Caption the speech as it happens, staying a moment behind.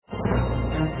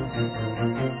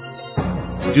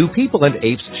Do people and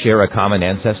apes share a common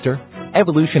ancestor?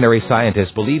 Evolutionary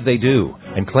scientists believe they do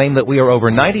and claim that we are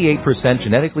over 98%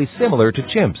 genetically similar to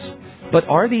chimps. But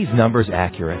are these numbers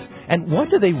accurate? And what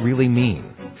do they really mean?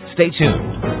 Stay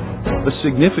tuned. A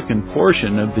significant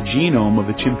portion of the genome of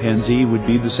a chimpanzee would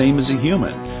be the same as a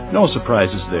human. No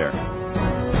surprises there.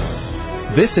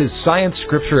 This is Science,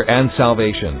 Scripture, and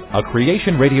Salvation, a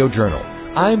Creation Radio Journal.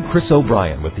 I'm Chris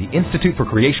O'Brien with the Institute for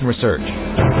Creation Research.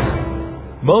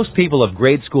 Most people of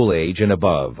grade school age and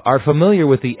above are familiar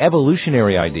with the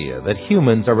evolutionary idea that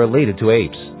humans are related to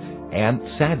apes. And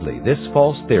sadly, this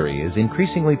false theory is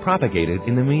increasingly propagated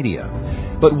in the media.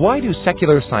 But why do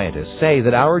secular scientists say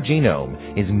that our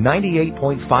genome is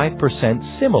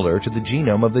 98.5% similar to the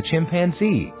genome of the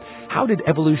chimpanzee? How did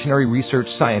evolutionary research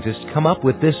scientists come up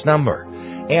with this number?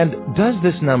 And does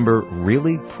this number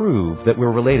really prove that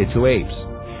we're related to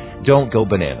apes? Don't go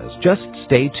bananas. Just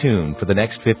stay tuned for the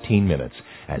next 15 minutes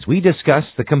as we discuss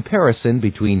the comparison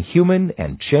between human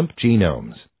and chimp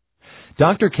genomes.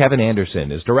 Dr. Kevin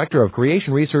Anderson is Director of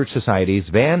Creation Research Society's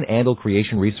Van Andel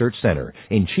Creation Research Center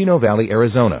in Chino Valley,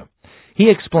 Arizona. He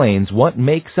explains what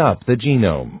makes up the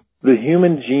genome. The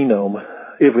human genome,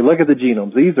 if we look at the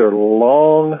genomes, these are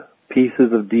long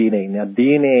pieces of DNA. Now,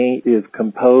 DNA is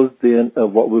composed then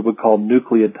of what we would call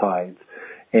nucleotides.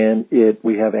 And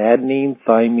we have adenine,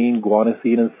 thymine,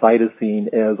 guanosine, and cytosine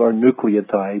as our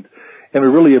nucleotides. And we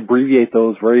really abbreviate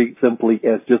those very simply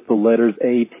as just the letters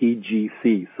A, T, G,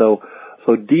 C. So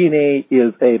DNA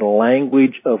is a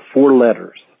language of 4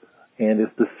 letters. And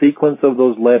it's the sequence of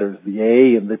those letters, the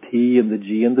A and the T and the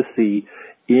G and the C,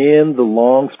 in the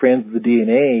long strands of the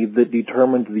DNA that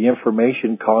determines the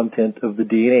information content of the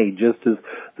DNA, just as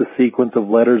the sequence of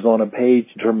letters on a page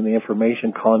determine the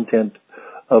information content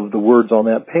of the words on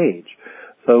that page.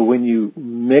 So when you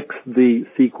mix the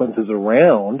sequences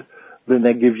around, then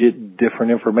that gives you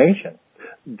different information.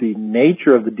 The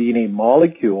nature of the DNA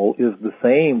molecule is the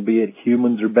same, be it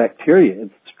humans or bacteria.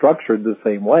 It's structured the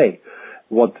same way.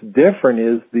 What's different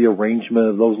is the arrangement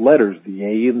of those letters, the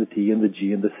A and the T and the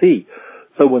G and the C.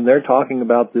 So when they're talking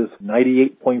about this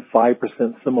 98.5%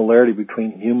 similarity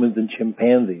between humans and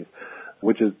chimpanzees,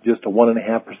 which is just a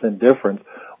 1.5% difference,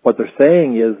 what they're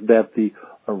saying is that the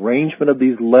arrangement of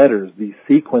these letters, these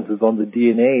sequences on the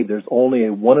DNA, there's only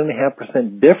a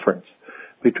 1.5% difference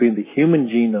between the human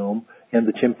genome and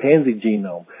the chimpanzee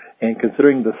genome. And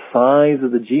considering the size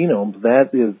of the genomes,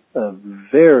 that is a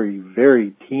very,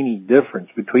 very teeny difference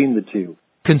between the two.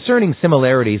 Concerning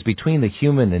similarities between the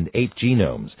human and ape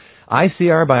genomes,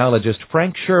 ICR biologist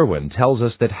Frank Sherwin tells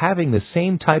us that having the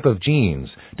same type of genes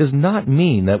does not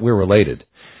mean that we're related.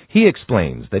 He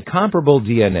explains that comparable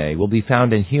DNA will be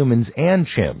found in humans and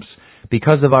chimps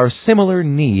because of our similar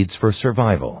needs for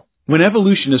survival. When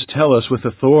evolutionists tell us with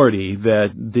authority that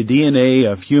the DNA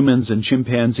of humans and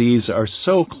chimpanzees are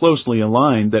so closely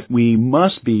aligned that we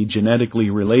must be genetically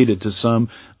related to some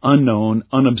unknown,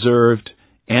 unobserved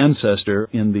ancestor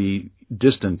in the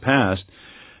distant past,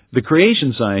 the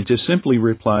creation scientist simply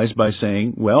replies by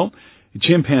saying, well,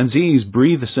 chimpanzees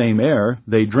breathe the same air,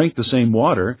 they drink the same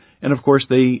water, and of course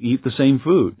they eat the same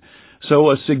food. So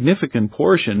a significant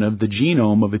portion of the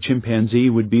genome of a chimpanzee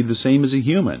would be the same as a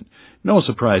human. No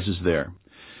surprises there.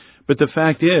 But the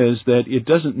fact is that it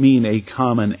doesn't mean a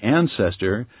common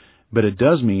ancestor, but it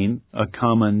does mean a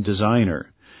common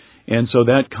designer. And so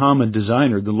that common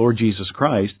designer, the Lord Jesus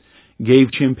Christ,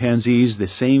 gave chimpanzees the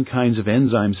same kinds of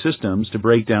enzyme systems to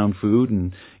break down food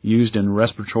and used in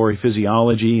respiratory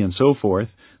physiology and so forth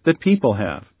that people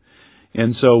have.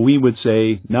 And so we would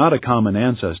say not a common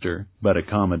ancestor, but a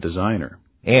common designer.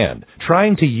 And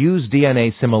trying to use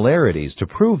DNA similarities to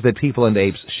prove that people and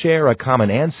apes share a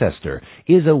common ancestor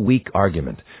is a weak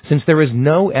argument, since there is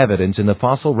no evidence in the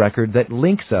fossil record that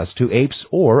links us to apes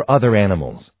or other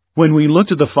animals. When we look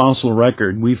at the fossil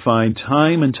record, we find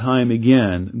time and time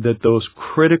again that those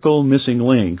critical missing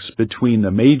links between the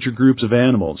major groups of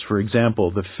animals, for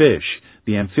example, the fish,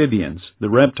 the amphibians, the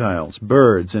reptiles,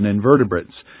 birds, and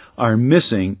invertebrates, are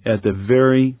missing at the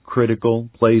very critical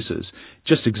places,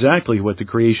 just exactly what the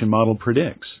creation model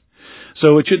predicts.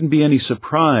 So it shouldn't be any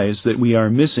surprise that we are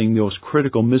missing those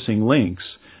critical missing links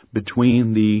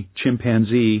between the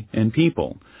chimpanzee and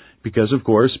people. Because, of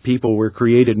course, people were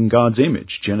created in God's image,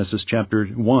 Genesis chapter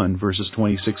 1, verses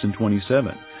 26 and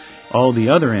 27. All the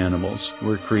other animals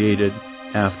were created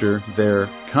after their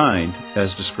kind, as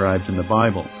described in the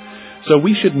Bible. So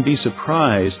we shouldn't be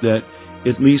surprised that,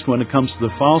 at least when it comes to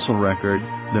the fossil record,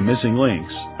 the missing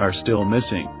links are still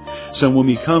missing. So when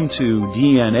we come to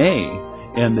DNA,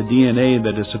 and the DNA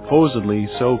that is supposedly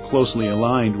so closely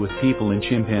aligned with people and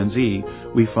chimpanzee,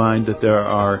 we find that there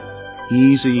are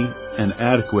easy, and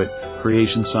adequate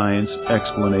creation science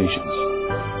explanations.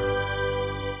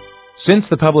 Since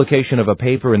the publication of a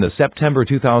paper in the September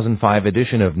 2005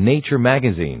 edition of Nature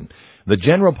magazine, the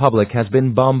general public has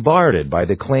been bombarded by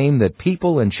the claim that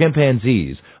people and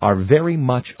chimpanzees are very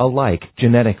much alike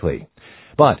genetically.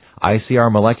 But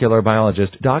ICR molecular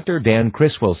biologist Dr. Dan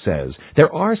Criswell says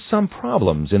there are some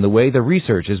problems in the way the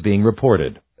research is being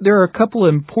reported. There are a couple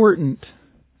of important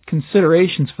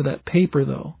considerations for that paper,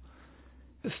 though.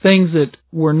 Things that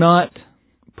were not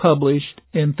published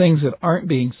and things that aren't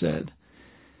being said.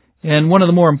 And one of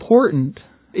the more important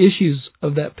issues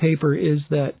of that paper is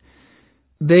that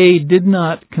they did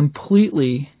not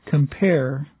completely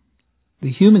compare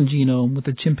the human genome with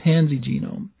the chimpanzee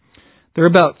genome. There are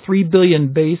about 3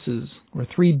 billion bases, or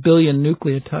 3 billion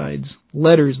nucleotides,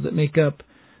 letters that make up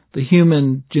the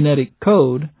human genetic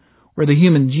code, or the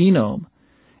human genome.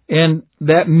 And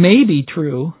that may be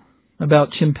true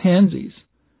about chimpanzees.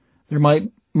 There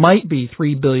might be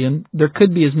 3 billion. There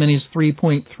could be as many as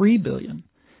 3.3 billion.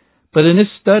 But in this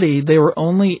study, they were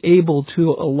only able to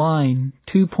align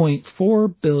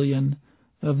 2.4 billion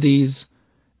of these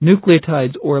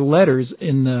nucleotides or letters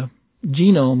in the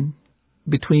genome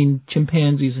between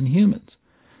chimpanzees and humans.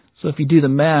 So if you do the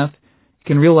math, you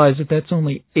can realize that that's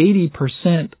only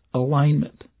 80%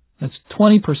 alignment. That's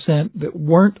 20% that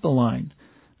weren't aligned.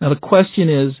 Now the question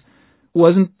is,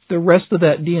 wasn't the rest of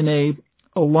that DNA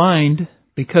aligned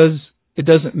because it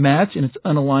doesn't match and it's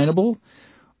unalignable?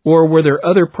 Or were there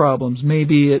other problems?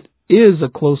 Maybe it is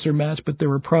a closer match, but there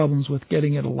were problems with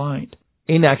getting it aligned.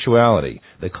 In actuality,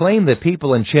 the claim that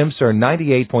people and chimps are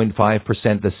 98.5%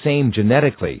 the same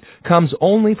genetically comes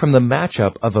only from the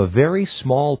matchup of a very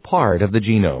small part of the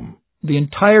genome. The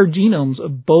entire genomes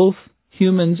of both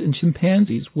humans and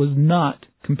chimpanzees was not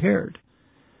compared.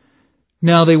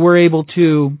 Now, they were able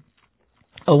to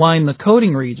align the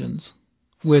coding regions,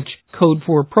 which code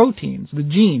for proteins, the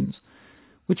genes,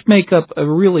 which make up a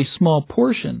really small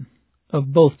portion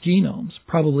of both genomes,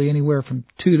 probably anywhere from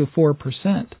 2 to 4%.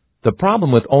 The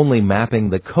problem with only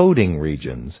mapping the coding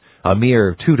regions, a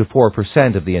mere 2 to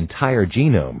 4% of the entire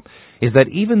genome, is that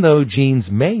even though genes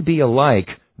may be alike,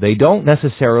 they don't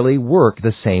necessarily work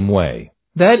the same way.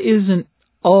 That isn't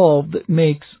all that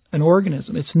makes an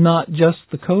organism. It's not just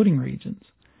the coding regions.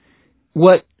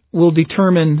 What will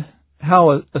determine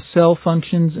how a cell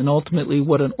functions and ultimately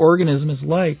what an organism is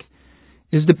like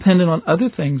is dependent on other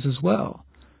things as well.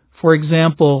 For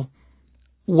example,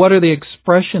 what are the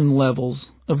expression levels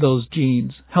of those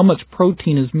genes? How much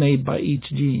protein is made by each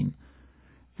gene?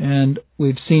 And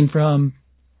we've seen from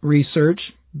research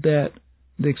that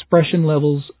the expression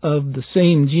levels of the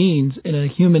same genes in a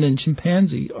human and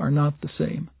chimpanzee are not the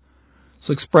same.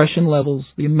 So expression levels,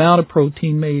 the amount of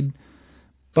protein made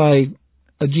by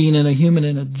a gene in a human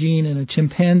and a gene in a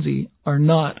chimpanzee are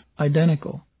not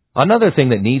identical. Another thing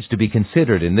that needs to be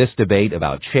considered in this debate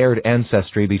about shared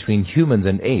ancestry between humans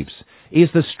and apes is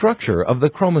the structure of the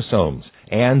chromosomes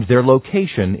and their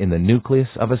location in the nucleus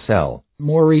of a cell.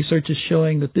 More research is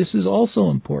showing that this is also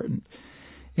important.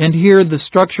 And here the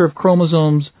structure of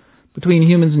chromosomes between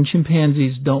humans and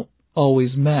chimpanzees don't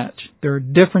always match. There are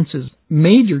differences,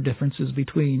 major differences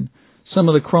between some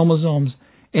of the chromosomes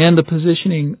and the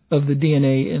positioning of the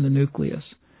DNA in the nucleus.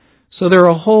 So there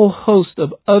are a whole host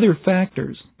of other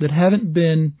factors that haven't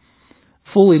been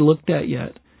fully looked at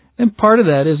yet. And part of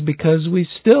that is because we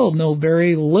still know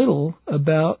very little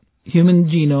about human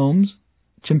genomes,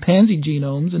 chimpanzee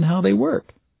genomes, and how they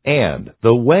work. And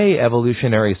the way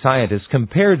evolutionary scientists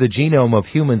compare the genome of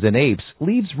humans and apes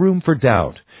leaves room for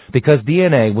doubt, because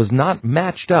DNA was not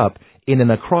matched up in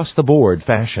an across-the-board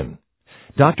fashion.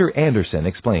 Dr. Anderson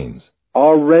explains.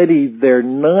 Already they're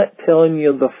not telling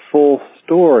you the full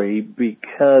story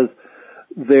because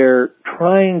they're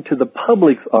trying, to the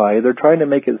public's eye, they're trying to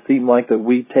make it seem like that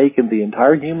we've taken the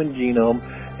entire human genome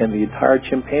and the entire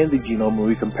chimpanzee genome and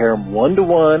we compare them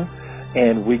 1-to-1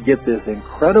 and we get this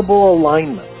incredible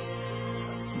alignment.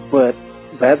 But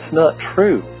that's not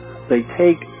true. They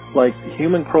take like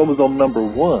human chromosome number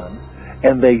 1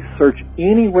 and they search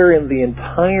anywhere in the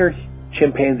entire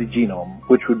chimpanzee genome,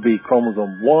 which would be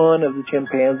chromosome 1 of the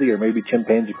chimpanzee, or maybe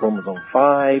chimpanzee chromosome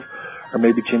 5, or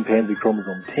maybe chimpanzee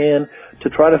chromosome 10, to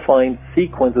try to find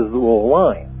sequences that will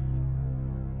align.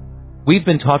 We've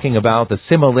been talking about the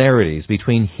similarities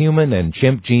between human and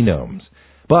chimp genomes.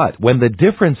 But when the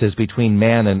differences between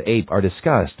man and ape are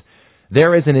discussed,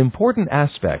 there is an important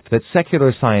aspect that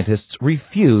secular scientists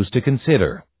refuse to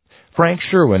consider. Frank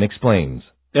Sherwin explains.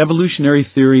 Evolutionary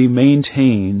theory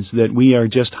maintains that we are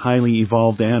just highly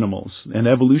evolved animals, and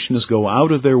evolutionists go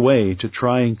out of their way to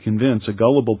try and convince a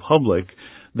gullible public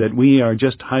that we are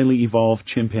just highly evolved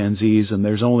chimpanzees, and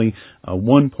there's only a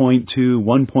 1.2,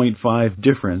 1.5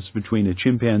 difference between a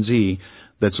chimpanzee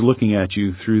that's looking at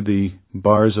you through the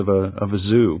bars of a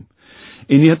zoo.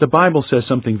 And yet the Bible says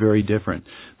something very different.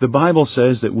 The Bible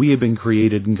says that we have been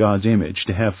created in God's image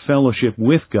to have fellowship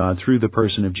with God through the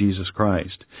person of Jesus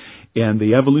Christ. And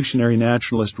the evolutionary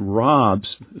naturalist robs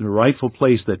the rightful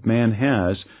place that man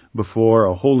has before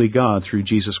a holy God through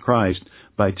Jesus Christ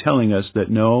by telling us that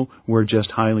no, we're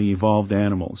just highly evolved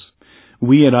animals.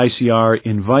 We at ICR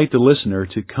invite the listener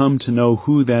to come to know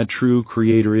who that true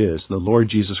Creator is, the Lord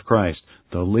Jesus Christ,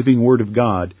 the living Word of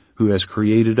God who has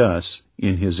created us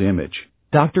in His image.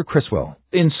 Dr. Criswell.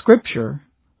 In Scripture,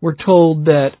 we're told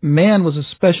that man was a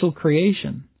special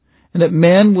creation, and that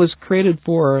man was created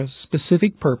for a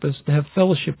specific purpose, to have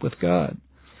fellowship with God.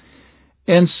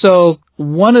 And so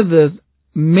one of the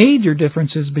major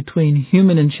differences between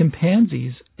human and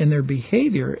chimpanzees in their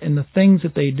behavior and the things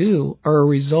that they do are a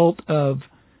result of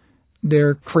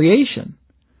their creation.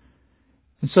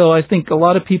 And so I think a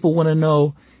lot of people want to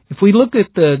know, if we look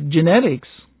at the genetics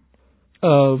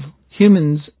of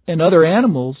humans and other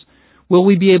animals, will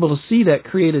we be able to see that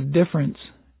created difference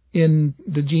in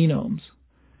the genomes?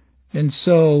 And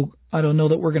so I don't know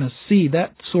that we're going to see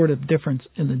that sort of difference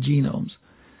in the genomes,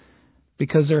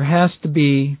 because there has to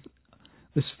be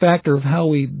this factor of how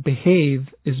we behave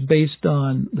is based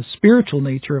on the spiritual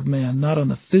nature of man, not on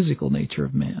the physical nature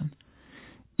of man.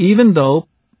 Even though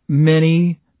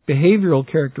many behavioral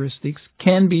characteristics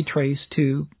can be traced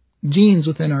to genes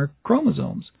within our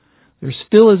chromosomes, there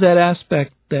still is that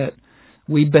aspect that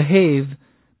we behave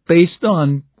based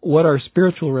on what our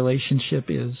spiritual relationship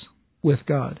is with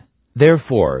God.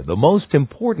 Therefore, the most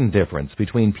important difference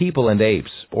between people and apes,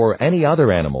 or any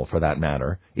other animal for that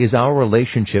matter, is our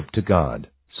relationship to God.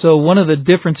 So one of the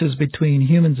differences between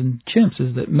humans and chimps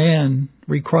is that man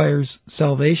requires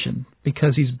salvation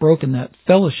because he's broken that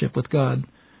fellowship with God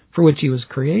for which he was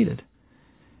created.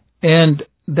 And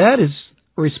that is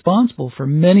responsible for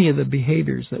many of the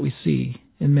behaviors that we see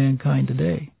in mankind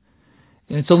today.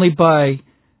 And it's only by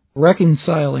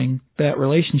reconciling that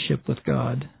relationship with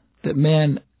God that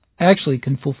man actually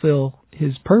can fulfill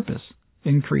his purpose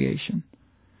in creation.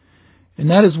 And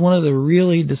that is one of the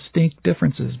really distinct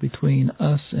differences between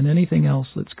us and anything else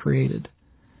that's created,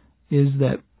 is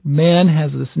that man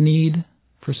has this need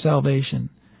for salvation,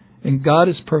 and God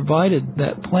has provided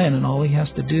that plan, and all he has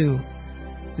to do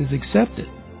is accept it.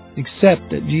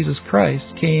 Accept that Jesus Christ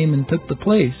came and took the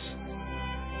place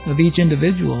of each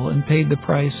individual and paid the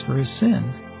price for his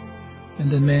sin.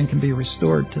 And then man can be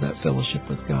restored to that fellowship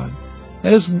with God.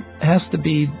 That has to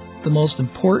be the most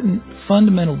important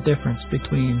fundamental difference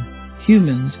between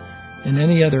humans and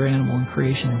any other animal in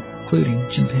creation, including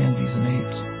chimpanzees and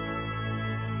apes.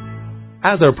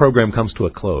 As our program comes to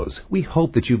a close, we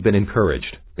hope that you've been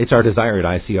encouraged. It's our desire at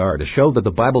ICR to show that the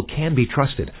Bible can be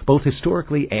trusted, both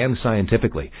historically and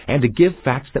scientifically, and to give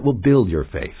facts that will build your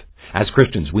faith. As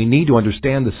Christians, we need to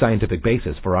understand the scientific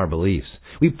basis for our beliefs.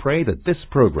 We pray that this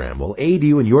program will aid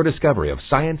you in your discovery of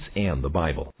science and the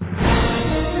Bible.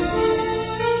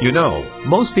 You know,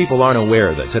 most people aren't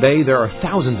aware that today there are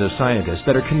thousands of scientists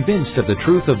that are convinced of the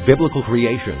truth of biblical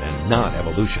creation and not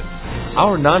evolution.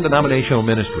 Our non-denominational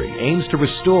ministry aims to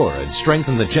restore and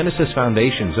strengthen the Genesis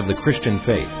foundations of the Christian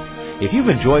faith. If you've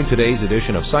enjoyed today's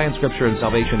edition of Science, Scripture, and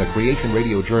Salvation, a Creation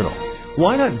Radio Journal,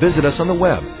 why not visit us on the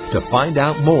web to find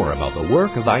out more about the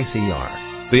work of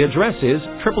ICR? The address is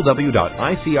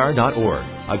www.icr.org.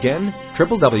 Again,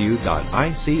 www.icr.org.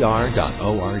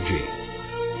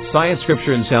 Science,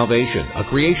 Scripture, and Salvation, a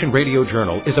Creation Radio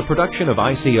Journal, is a production of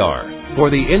ICR. For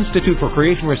the Institute for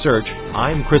Creation Research,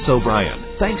 I'm Chris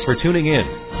O'Brien. Thanks for tuning in.